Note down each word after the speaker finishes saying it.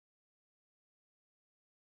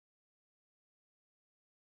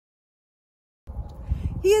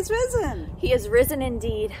He is risen. He is risen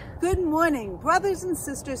indeed. Good morning, brothers and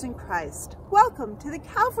sisters in Christ. Welcome to the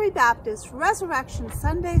Calvary Baptist Resurrection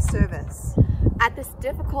Sunday service. At this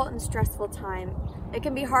difficult and stressful time, it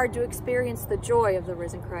can be hard to experience the joy of the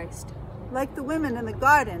risen Christ. Like the women in the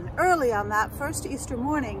garden early on that first Easter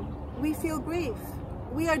morning, we feel grief.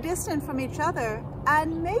 We are distant from each other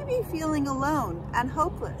and maybe feeling alone and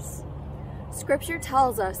hopeless. Scripture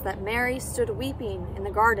tells us that Mary stood weeping in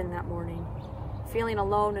the garden that morning, feeling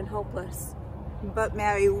alone and hopeless. But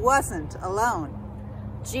Mary wasn't alone.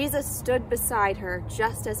 Jesus stood beside her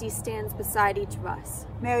just as he stands beside each of us.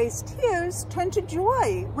 Mary's tears turned to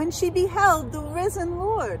joy when she beheld the risen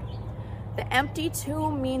Lord. The empty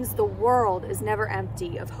tomb means the world is never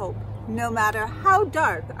empty of hope. No matter how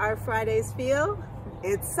dark our Fridays feel,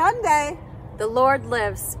 it's Sunday. The Lord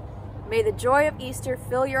lives. May the joy of Easter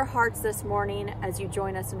fill your hearts this morning as you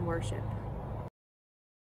join us in worship.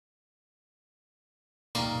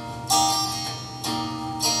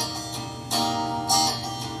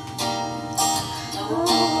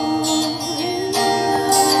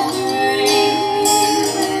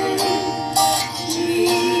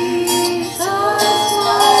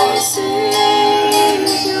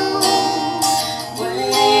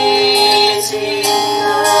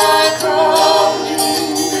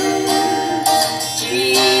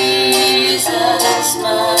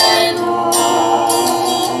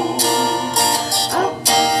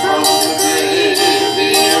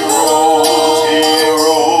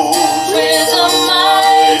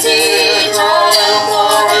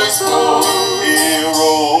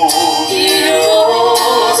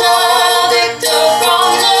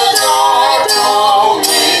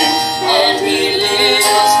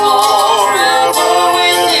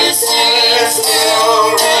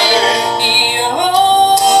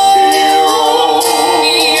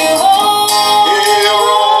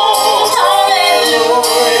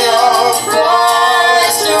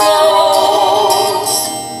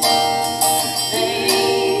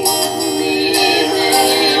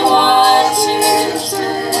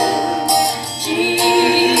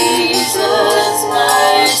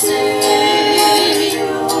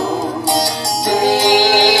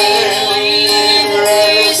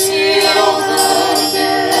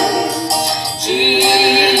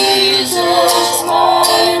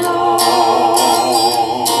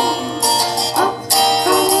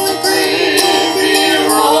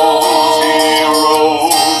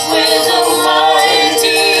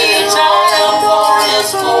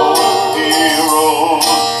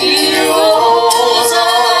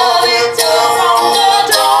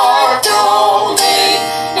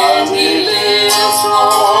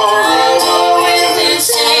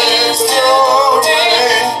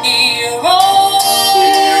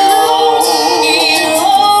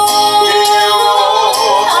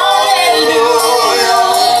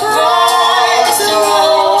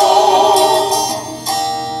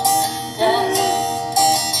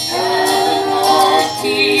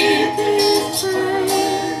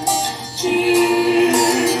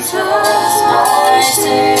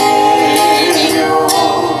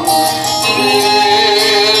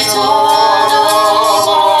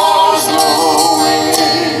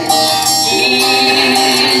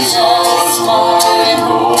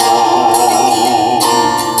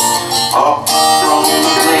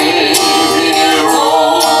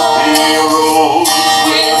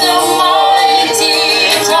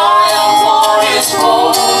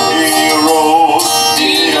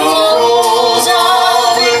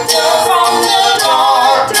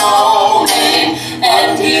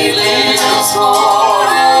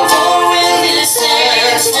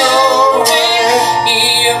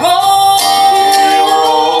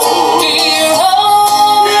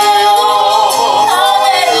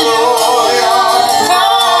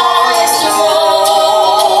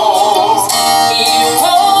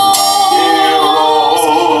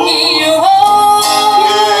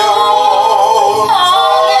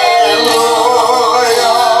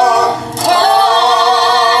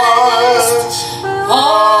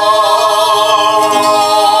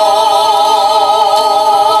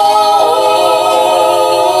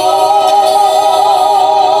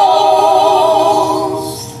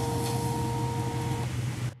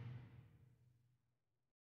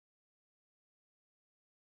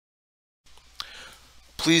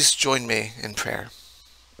 Please join me in prayer.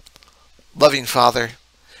 Loving Father,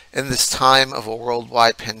 in this time of a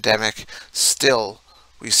worldwide pandemic, still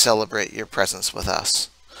we celebrate your presence with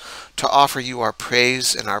us, to offer you our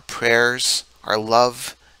praise and our prayers, our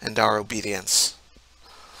love and our obedience.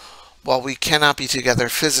 While we cannot be together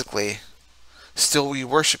physically, still we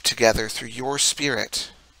worship together through your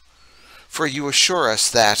Spirit. For you assure us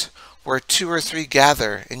that Where 2 or 3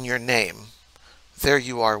 gather in your name, there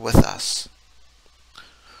you are with us.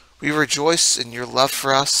 We rejoice in your love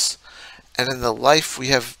for us and in the life we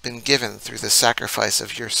have been given through the sacrifice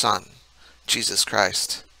of your Son, Jesus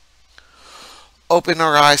Christ. Open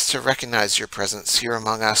our eyes to recognize your presence here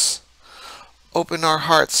among us. Open our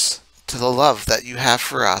hearts to the love that you have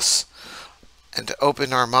for us, and to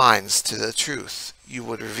open our minds to the truth you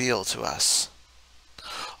would reveal to us.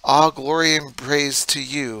 All glory and praise to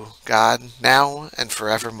you, God, now and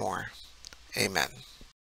forevermore. Amen.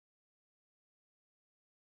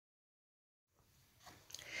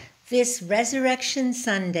 This Resurrection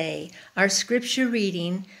Sunday, our scripture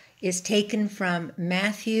reading is taken from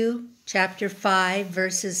Matthew chapter 5,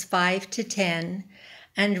 verses 5 to 10,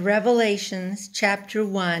 and Revelations chapter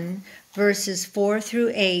 1, verses 4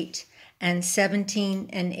 through 8, and 17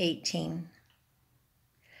 and 18.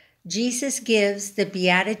 Jesus gives the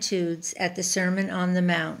Beatitudes at the Sermon on the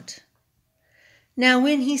Mount. Now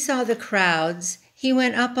when he saw the crowds, he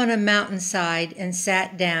went up on a mountainside and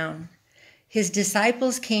sat down. His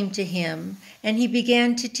disciples came to him, and he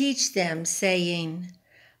began to teach them, saying,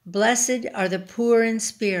 Blessed are the poor in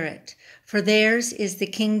spirit, for theirs is the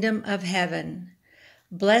kingdom of heaven.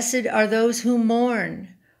 Blessed are those who mourn,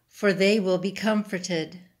 for they will be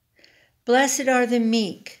comforted. Blessed are the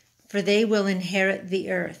meek, for they will inherit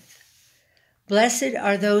the earth. Blessed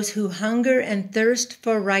are those who hunger and thirst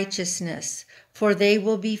for righteousness, for they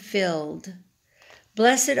will be filled.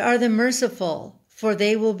 Blessed are the merciful, for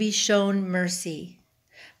they will be shown mercy.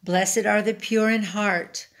 Blessed are the pure in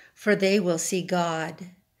heart, for they will see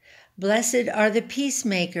God. Blessed are the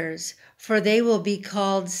peacemakers, for they will be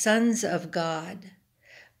called sons of God.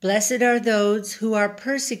 Blessed are those who are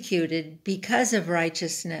persecuted because of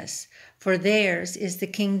righteousness, for theirs is the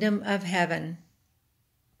kingdom of heaven.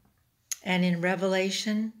 And in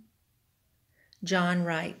Revelation, John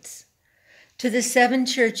writes, To the 7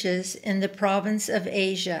 churches in the province of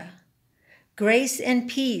Asia, grace and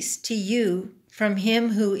peace to you from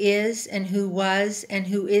him who is and who was and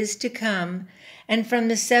who is to come, and from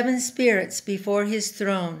the 7 spirits before his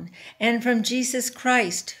throne, and from Jesus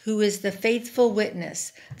Christ, who is the faithful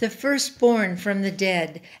witness, the firstborn from the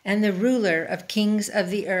dead, and the ruler of kings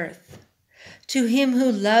of the earth. To him who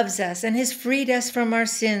loves us and has freed us from our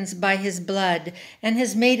sins by his blood, and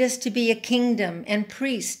has made us to be a kingdom and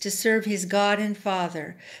priests to serve his God and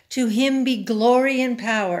Father, to him be glory and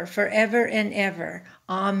power forever and ever.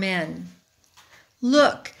 Amen.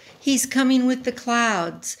 Look, he's coming with the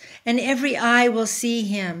clouds, and every eye will see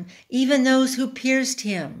him, even those who pierced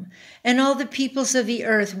him, and all the peoples of the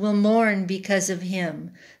earth will mourn because of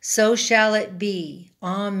him. So shall it be.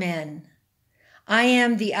 Amen. I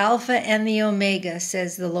am the Alpha and the Omega,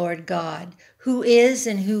 says the Lord God, who is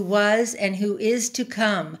and who was and who is to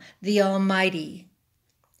come, the Almighty.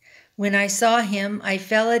 When I saw him, I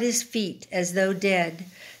fell at his feet as though dead.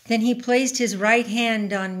 Then he placed his right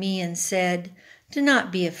hand on me and said, Do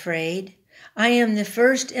not be afraid. I am the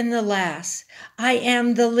first and the last. I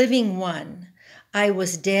am the living one. I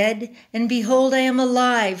was dead, and behold, I am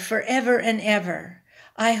alive forever and ever.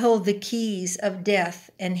 I hold the keys of death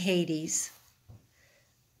and Hades.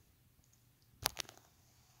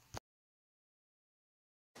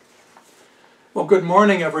 Well, good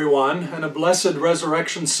morning, everyone, and a blessed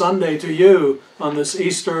Resurrection Sunday to you on this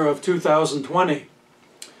Easter of 2020.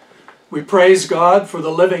 We praise God for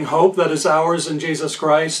the living hope that is ours in Jesus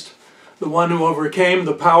Christ, the one who overcame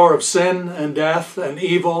the power of sin and death and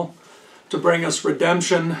evil to bring us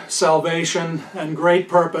redemption, salvation, and great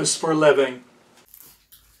purpose for living.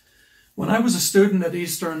 When I was a student at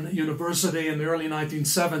Eastern University in the early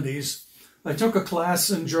 1970s, I took a class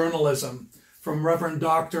in journalism from Reverend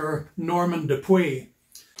Dr. Norman Dupuy.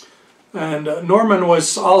 And Norman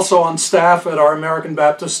was also on staff at our American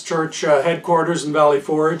Baptist Church headquarters in Valley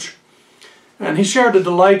Forge. And he shared a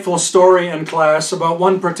delightful story in class about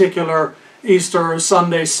one particular Easter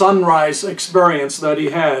Sunday sunrise experience that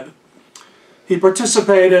he had. He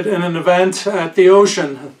participated in an event at the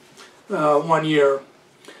ocean one year.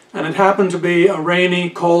 And it happened to be a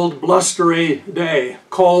rainy, cold, blustery day.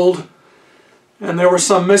 Cold, and there were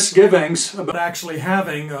some misgivings about actually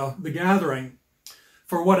having the gathering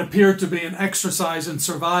for what appeared to be an exercise in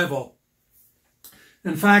survival.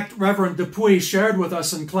 In fact, Reverend Dupuy shared with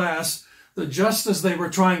us in class that just as they were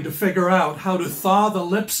trying to figure out how to thaw the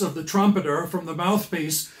lips of the trumpeter from the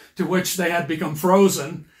mouthpiece to which they had become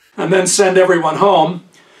frozen, and then send everyone home,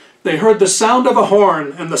 they heard the sound of a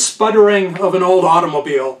horn and the sputtering of an old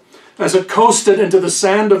automobile as it coasted into the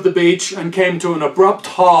sand of the beach and came to an abrupt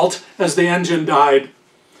halt as the engine died.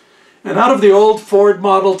 And out of the old Ford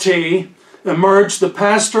Model T emerged the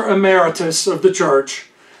pastor emeritus of the church,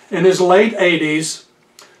 in his late 80s,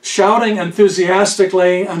 shouting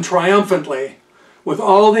enthusiastically and triumphantly, with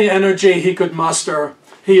all the energy he could muster,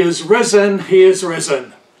 "He is risen, he is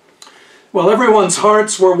risen." Well, everyone's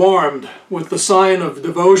hearts were warmed with the sign of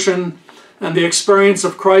devotion and the experience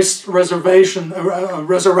of Christ's resurrection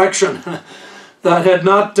that had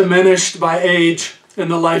not diminished by age in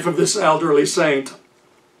the life of this elderly saint.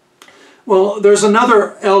 Well, there's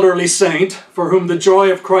another elderly saint for whom the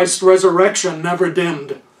joy of Christ's resurrection never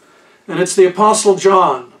dimmed, and it's the Apostle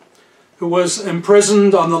John, who was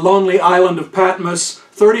imprisoned on the lonely island of Patmos,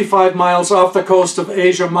 35 miles off the coast of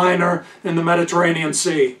Asia Minor in the Mediterranean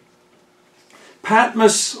Sea.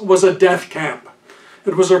 Patmos was a death camp.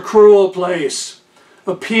 It was a cruel place,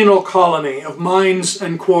 a penal colony of mines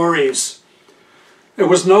and quarries. It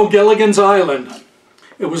was no Gilligan's Island.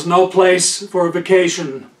 It was no place for a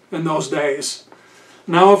vacation in those days.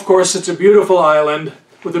 Now, of course, it's a beautiful island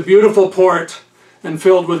with a beautiful port and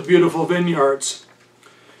filled with beautiful vineyards.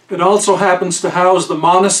 It also happens to house the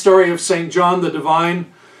monastery of St. John the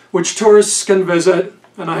Divine, which tourists can visit,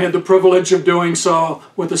 and I had the privilege of doing so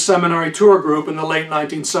with a seminary tour group in the late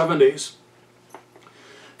 1970s.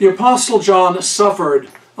 The Apostle John suffered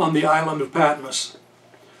on the island of Patmos.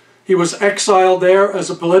 He was exiled there as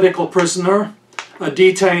a political prisoner, a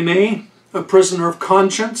detainee, a prisoner of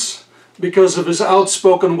conscience, because of his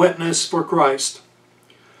outspoken witness for Christ.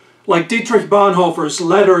 Like Dietrich Bonhoeffer's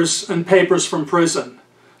letters and papers from prison,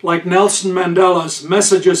 like Nelson Mandela's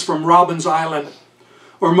messages from Robbins Island,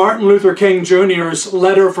 or Martin Luther King Jr.'s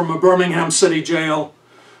letter from a Birmingham city jail,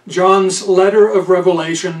 John's letter of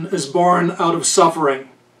revelation is born out of suffering.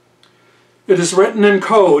 It is written in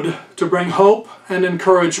code to bring hope and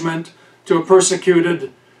encouragement to a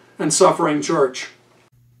persecuted and suffering church.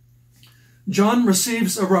 John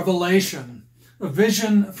receives a revelation, a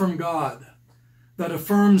vision from God that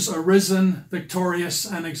affirms a risen, victorious,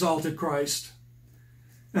 and exalted Christ.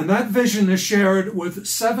 And that vision is shared with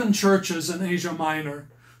 7 churches in Asia Minor,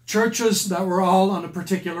 churches that were all on a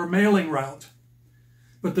particular mailing route.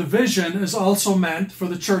 But the vision is also meant for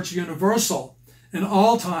the church universal in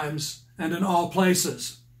all times and in all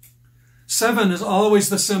places. 7 is always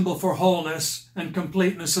the symbol for wholeness and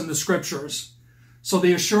completeness in the scriptures. So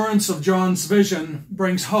the assurance of John's vision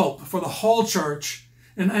brings hope for the whole church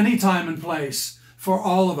in any time and place for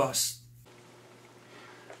all of us.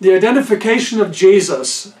 The identification of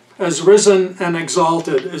Jesus as risen and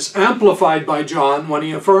exalted is amplified by John when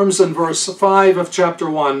he affirms in verse 5 of chapter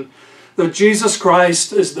 1 that Jesus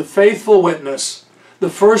Christ is the faithful witness, the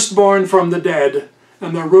firstborn from the dead,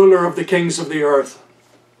 and the ruler of the kings of the earth.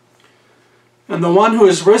 And the one who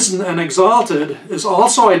is risen and exalted is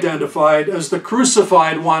also identified as the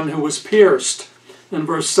crucified one who was pierced in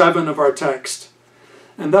verse 7 of our text.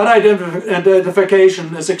 And that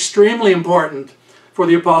identification is extremely important for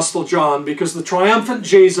the Apostle John, because the triumphant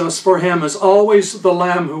Jesus for him is always the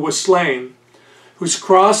Lamb who was slain, whose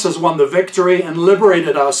cross has won the victory and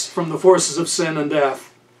liberated us from the forces of sin and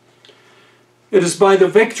death. It is by the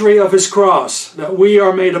victory of his cross that we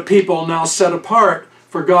are made a people now set apart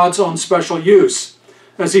for God's own special use,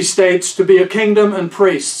 as he states, to be a kingdom and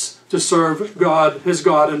priests to serve God, his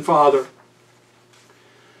God and Father.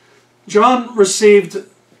 John received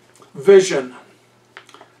vision,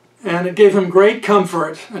 and it gave him great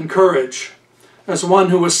comfort and courage as one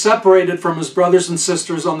who was separated from his brothers and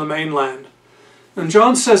sisters on the mainland. And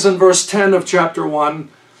John says in verse 10 of chapter 1,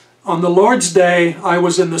 "On the Lord's day I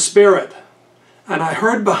was in the Spirit, and I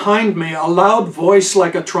heard behind me a loud voice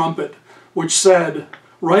like a trumpet, which said,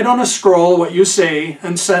 'Write on a scroll what you see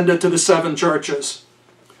and send it to the 7 churches.'"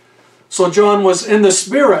 So John was in the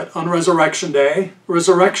Spirit on Resurrection Day,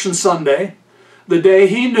 Resurrection Sunday, the day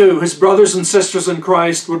he knew his brothers and sisters in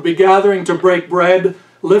Christ would be gathering to break bread,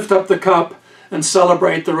 lift up the cup, and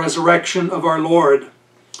celebrate the resurrection of our Lord.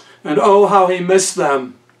 And oh, how he missed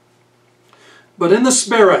them. But in the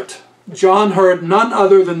Spirit, John heard none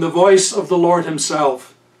other than the voice of the Lord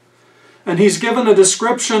himself. And he's given a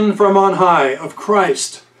description from on high of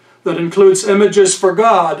Christ that includes images for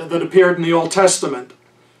God that appeared in the Old Testament.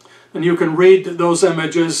 And you can read those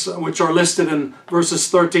images, which are listed in verses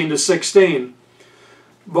 13 to 16.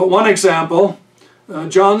 But one example,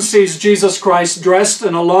 John sees Jesus Christ dressed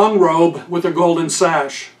in a long robe with a golden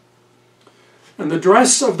sash. And the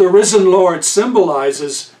dress of the risen Lord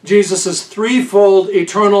symbolizes Jesus' threefold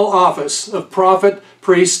eternal office of prophet,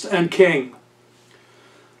 priest, and king.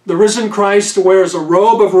 The risen Christ wears a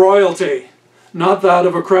robe of royalty, not that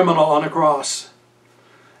of a criminal on a cross.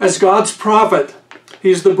 As God's prophet,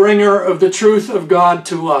 he is the bringer of the truth of God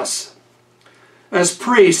to us. As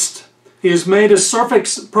priest, he has made a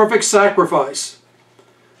perfect sacrifice.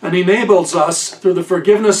 and enables us, through the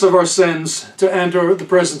forgiveness of our sins, to enter the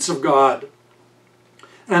presence of God.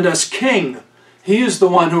 And as King, he is the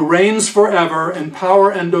one who reigns forever in power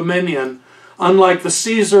and dominion, unlike the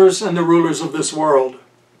Caesars and the rulers of this world.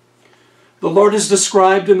 The Lord is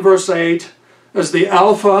described in verse 8 as the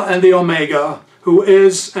Alpha and the Omega, who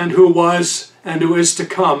is and who was and who is to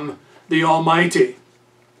come, the Almighty.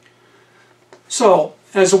 So,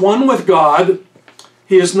 as one with God,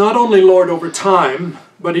 he is not only Lord over time,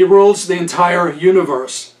 but he rules the entire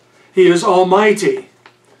universe. He is Almighty.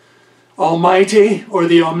 Almighty, or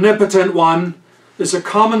the Omnipotent One, is a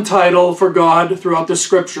common title for God throughout the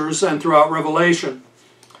Scriptures and throughout Revelation.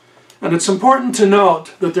 And it's important to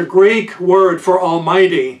note that the Greek word for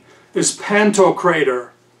Almighty is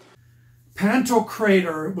pantocrator.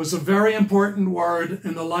 Pantocrator was a very important word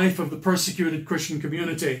in the life of the persecuted Christian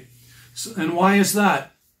community. And why is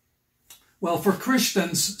that? Well, for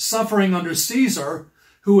Christians suffering under Caesar,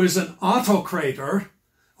 who is an autocrat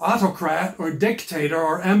or dictator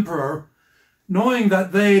or emperor, knowing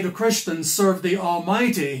that they, the Christians, serve the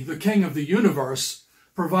Almighty, the King of the universe,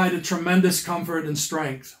 provided tremendous comfort and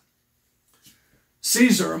strength.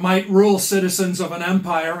 Caesar might rule citizens of an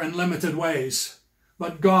empire in limited ways,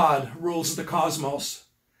 but God rules the cosmos.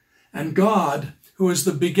 And God, who is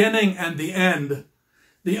the beginning and the end,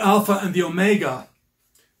 the Alpha and the Omega,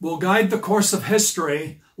 will guide the course of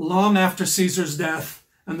history long after Caesar's death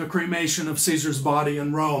and the cremation of Caesar's body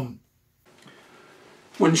in Rome.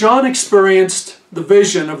 When John experienced the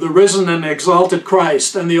vision of the risen and exalted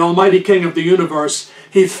Christ and the Almighty King of the universe,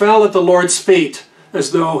 he fell at the Lord's feet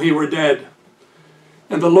as though he were dead.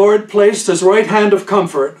 And the Lord placed his right hand of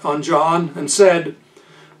comfort on John and said,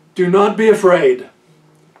 "Do not be afraid.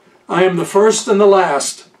 I am the first and the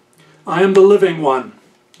last. I am the living one.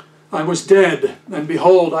 I was dead, and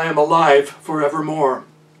behold, I am alive forevermore."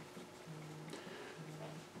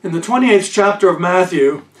 In the 28th chapter of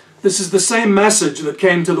Matthew, this is the same message that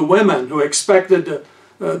came to the women who expected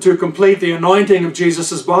to complete the anointing of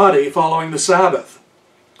Jesus' body following the Sabbath.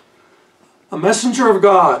 A messenger of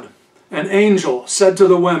God, an angel, said to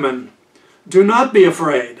the women, "Do not be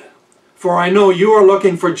afraid, for I know you are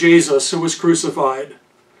looking for Jesus who was crucified.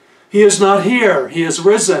 He is not here, he is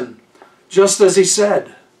risen, just as he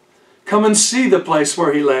said. Come and see the place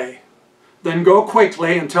where he lay. Then go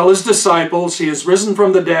quickly and tell his disciples he is risen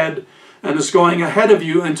from the dead and is going ahead of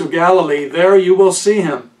you into Galilee. There you will see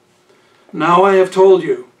him. Now I have told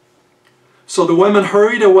you." So the women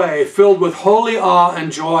hurried away, filled with holy awe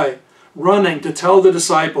and joy, running to tell the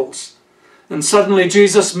disciples. And suddenly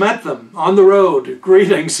Jesus met them on the road.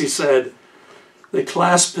 "Greetings," he said. They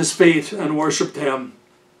clasped his feet and worshipped him.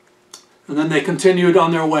 And then they continued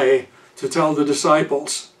on their way to tell the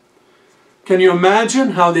disciples. Can you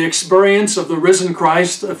imagine how the experience of the risen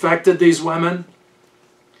Christ affected these women?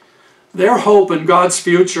 Their hope in God's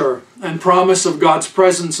future and promise of God's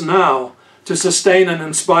presence now to sustain and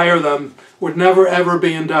inspire them would never ever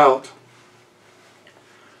be in doubt.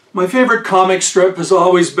 My favorite comic strip has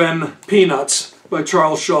always been Peanuts by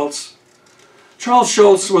Charles Schulz. Charles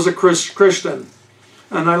Schulz was a Christian,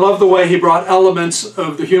 and I love the way he brought elements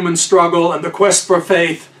of the human struggle and the quest for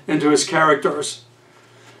faith into his characters.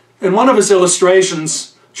 In one of his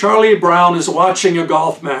illustrations, Charlie Brown is watching a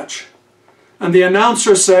golf match, and the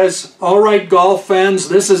announcer says, "All right, golf fans,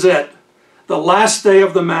 this is it. The last day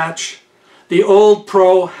of the match. The old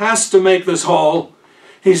pro has to make this hole.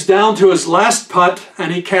 He's down to his last putt,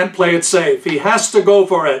 and he can't play it safe. He has to go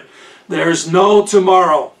for it. There's no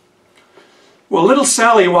tomorrow." Well, little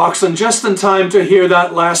Sally walks in just in time to hear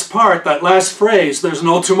that last part, that last phrase, "There's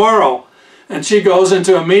no tomorrow," and she goes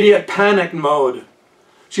into immediate panic mode.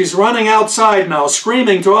 She's running outside now,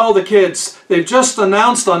 screaming to all the kids. They've just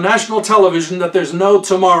announced on national television that there's no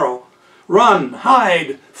tomorrow. Run,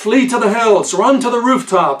 hide, flee to the hills, run to the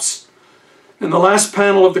rooftops. In the last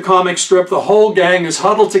panel of the comic strip, the whole gang is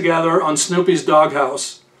huddled together on Snoopy's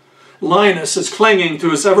doghouse. Linus is clinging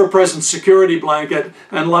to his ever-present security blanket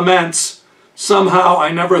and laments, "Somehow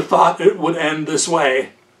I never thought it would end this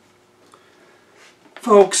way."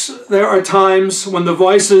 Folks, there are times when the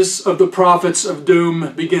voices of the prophets of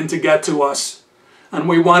doom begin to get to us, and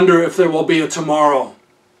we wonder if there will be a tomorrow.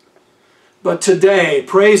 But today,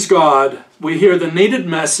 praise God, we hear the needed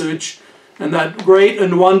message and that great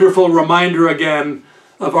and wonderful reminder again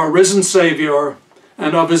of our risen Savior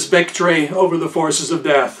and of his victory over the forces of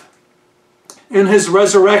death. In his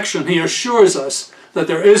resurrection, he assures us that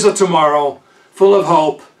there is a tomorrow full of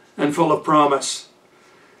hope and full of promise.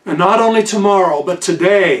 And not only tomorrow, but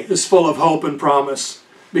today is full of hope and promise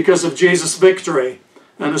because of Jesus' victory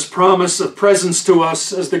and his promise of presence to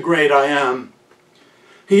us as the great I Am.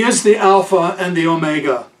 He is the Alpha and the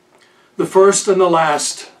Omega, the first and the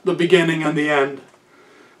last, the beginning and the end.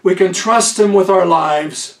 We can trust him with our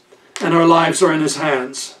lives, and our lives are in his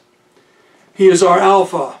hands. He is our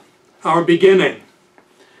Alpha, our beginning.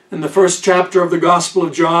 In the first chapter of the Gospel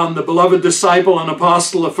of John, the beloved disciple and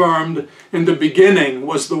apostle affirmed, "In the beginning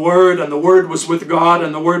was the Word, and the Word was with God,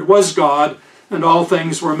 and the Word was God, and all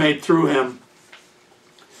things were made through him."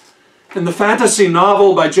 In the fantasy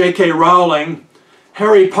novel by J.K. Rowling,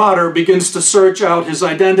 Harry Potter begins to search out his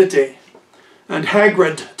identity, and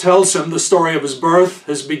Hagrid tells him the story of his birth,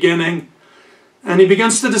 his beginning, and he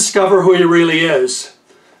begins to discover who he really is,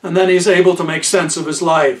 and then he's able to make sense of his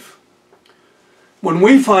life. When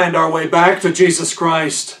we find our way back to Jesus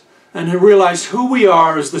Christ and realize who we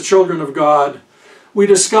are as the children of God, we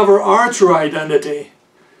discover our true identity,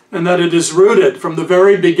 and that it is rooted from the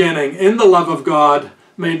very beginning in the love of God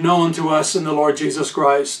made known to us in the Lord Jesus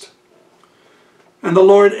Christ. And the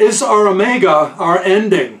Lord is our Omega, our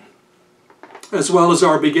ending, as well as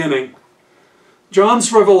our beginning.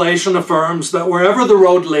 John's revelation affirms that wherever the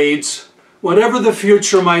road leads, whatever the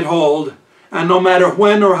future might hold, and no matter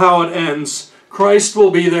when or how it ends, Christ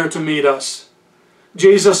will be there to meet us.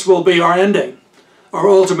 Jesus will be our ending, our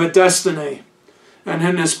ultimate destiny, and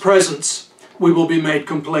in his presence we will be made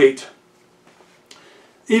complete.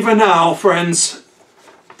 Even now, friends,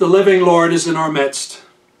 the living Lord is in our midst.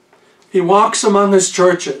 He walks among his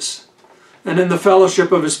churches and in the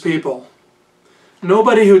fellowship of his people.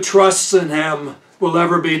 Nobody who trusts in him will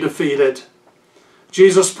ever be defeated.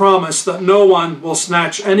 Jesus promised that no one will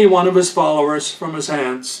snatch any one of his followers from his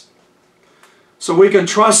hands. So we can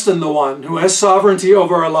trust in the one who has sovereignty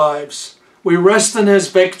over our lives. We rest in his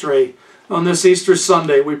victory on this Easter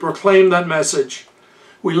Sunday. We proclaim that message.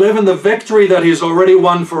 We live in the victory that he has already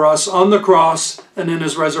won for us on the cross and in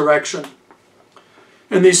his resurrection.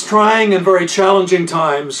 In these trying and very challenging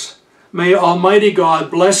times, may Almighty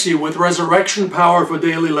God bless you with resurrection power for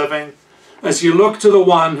daily living as you look to the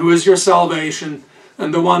one who is your salvation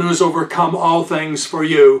and the one who has overcome all things for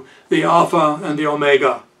you, the Alpha and the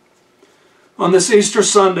Omega. On this Easter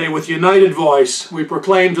Sunday, with united voice, we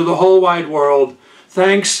proclaim to the whole wide world,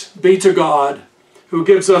 thanks be to God, who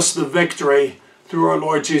gives us the victory through our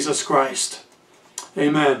Lord Jesus Christ.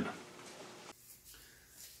 Amen.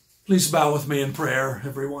 Please bow with me in prayer,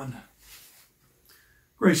 everyone.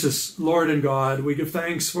 Gracious Lord and God, we give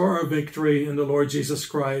thanks for our victory in the Lord Jesus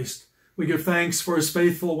Christ. We give thanks for his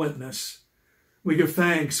faithful witness. We give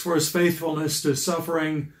thanks for his faithfulness to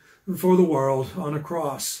suffering for the world on a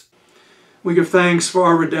cross. We give thanks for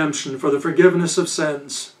our redemption, for the forgiveness of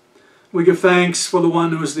sins. We give thanks for the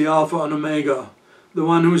one who is the Alpha and Omega, the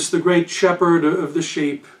one who is the great shepherd of the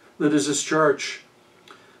sheep that is his church.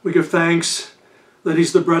 We give thanks that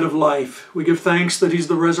he's the bread of life. We give thanks that he's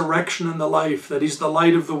the resurrection and the life, that he's the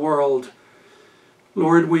light of the world.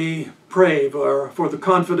 Lord, we pray for the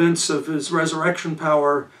confidence of his resurrection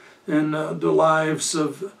power in the lives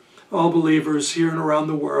of all believers here and around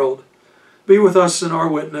the world. Be with us in our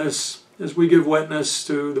witness as we give witness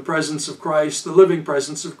to the presence of Christ, the living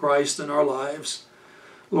presence of Christ in our lives.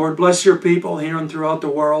 Lord, bless your people here and throughout the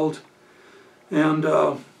world. And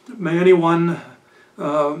may anyone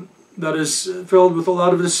that is filled with a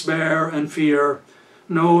lot of despair and fear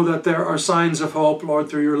know that there are signs of hope, Lord,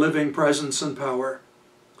 through your living presence and power.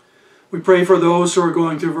 We pray for those who are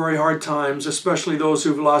going through very hard times, especially those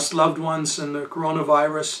who've lost loved ones in the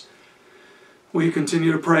coronavirus. We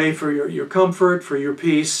continue to pray for your comfort, for your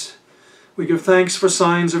peace. We give thanks for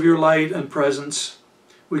signs of your light and presence.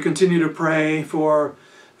 We continue to pray for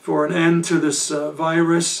an end to this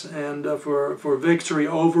virus and for victory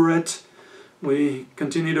over it. We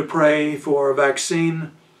continue to pray for a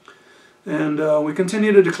vaccine. And we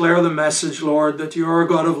continue to declare the message, Lord, that you are a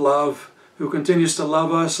God of love who continues to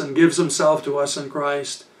love us and gives himself to us in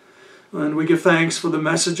Christ. And we give thanks for the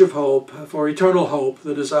message of hope, for eternal hope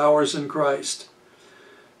that is ours in Christ.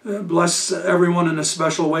 Bless everyone in a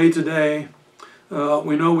special way today.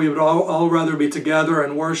 We know we would all rather be together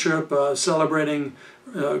and worship, celebrating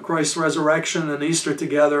Christ's resurrection and Easter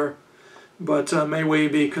together. But may we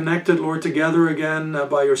be connected, Lord, together again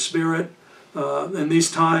by your Spirit in these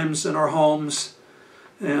times in our homes.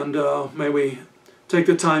 And may we take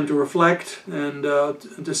the time to reflect and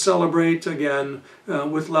to celebrate again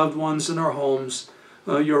with loved ones in our homes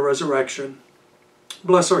your resurrection.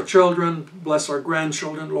 Bless our children, bless our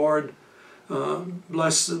grandchildren, Lord.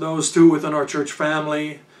 Bless those too within our church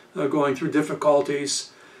family going through difficulties.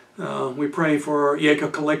 We pray for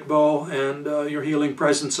Yeka Kalikbo and your healing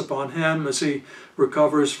presence upon him as he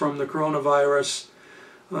recovers from the coronavirus.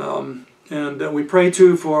 And we pray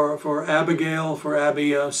too for Abigail, for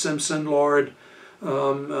Abby Simpson, Lord.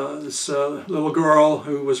 This little girl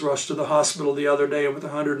who was rushed to the hospital the other day with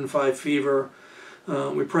 105 fever.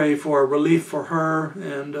 We pray for relief for her,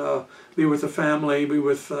 and be with the family, be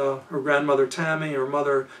with her grandmother Tammy, her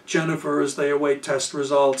mother Jennifer, as they await test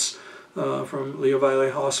results from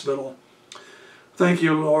Leoville Hospital. Thank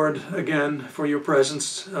you, Lord, again for your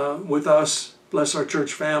presence with us. Bless our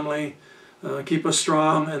church family. Keep us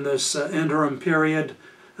strong in this interim period,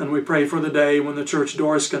 and we pray for the day when the church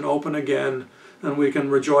doors can open again and we can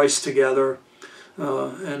rejoice together.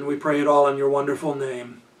 And we pray it all in your wonderful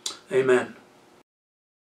name. Amen.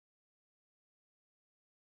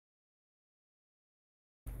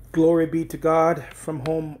 Glory be to God, from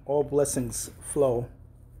whom all blessings flow.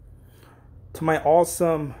 To my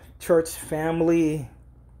awesome church family,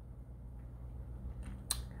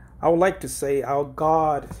 I would like to say our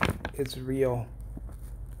God is real.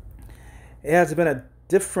 It has been a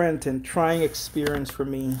different and trying experience for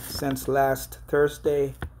me since last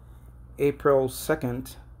Thursday, April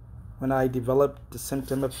 2nd, when I developed the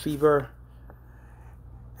symptom of fever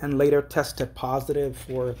and later tested positive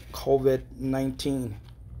for COVID-19.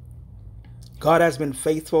 God has been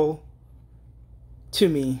faithful to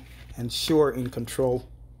me and sure in control.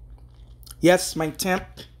 Yes, my temp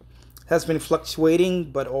has been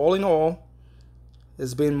fluctuating, but all in all,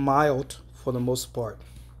 it's been mild for the most part.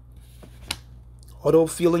 Although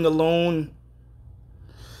feeling alone,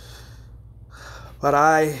 but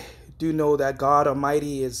I do know that God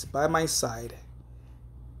Almighty is by my side,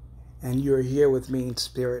 and you're here with me in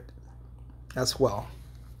spirit as well.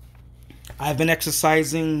 I've been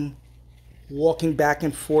exercising, walking back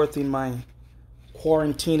and forth in my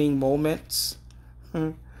quarantining moments,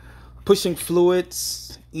 pushing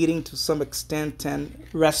fluids, eating to some extent, and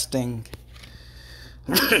resting.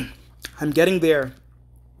 I'm getting there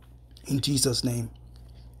in Jesus' name.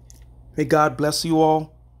 May God bless you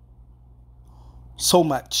all so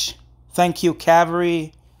much. Thank you,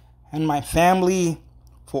 Calvary, and my family,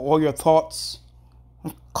 for all your thoughts,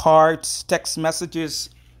 cards, text messages,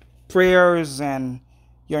 prayers, and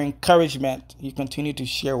your encouragement you continue to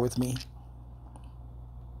share with me.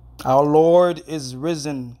 Our Lord is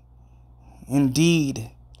risen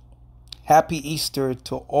indeed. Happy Easter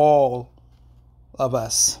to all of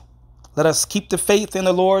us. Let us keep the faith in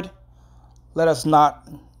the Lord. Let us not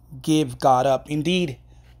give God up. Indeed,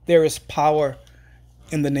 there is power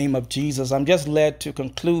in the name of Jesus. I'm just led to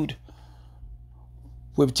conclude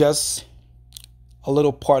with just a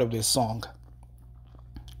little part of this song.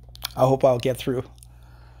 I hope I'll get through.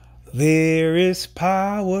 There is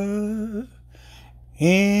power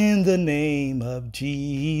in the name of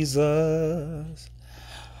Jesus.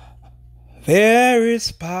 There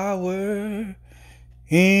is power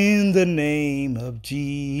in the name of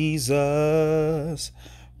Jesus.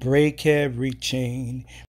 Break every chain.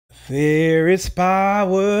 There is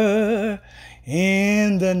power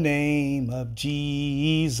in the name of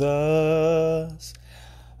Jesus.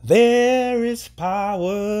 There is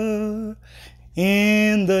power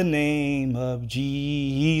in the name of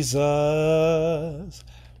Jesus.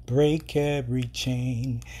 Break every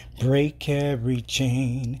chain, break every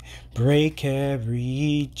chain, break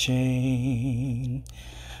every chain.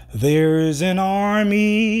 There is an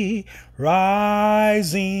army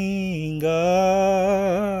rising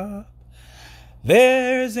up.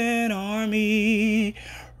 There's an army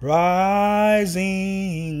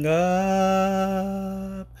rising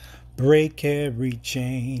up. Break every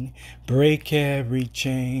chain, break every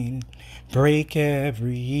chain, break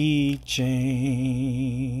every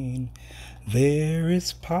chain. There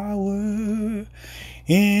is power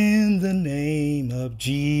in the name of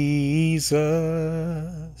Jesus.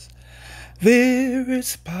 There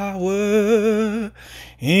is power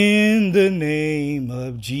in the name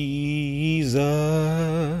of Jesus.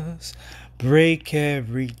 Break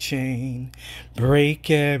every chain, break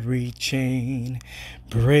every chain,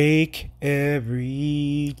 break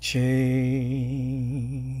every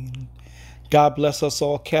chain. God bless us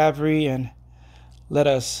all, Calvary, and let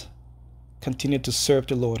us continue to serve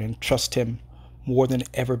the Lord and trust Him more than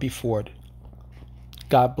ever before.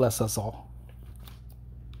 God bless us all.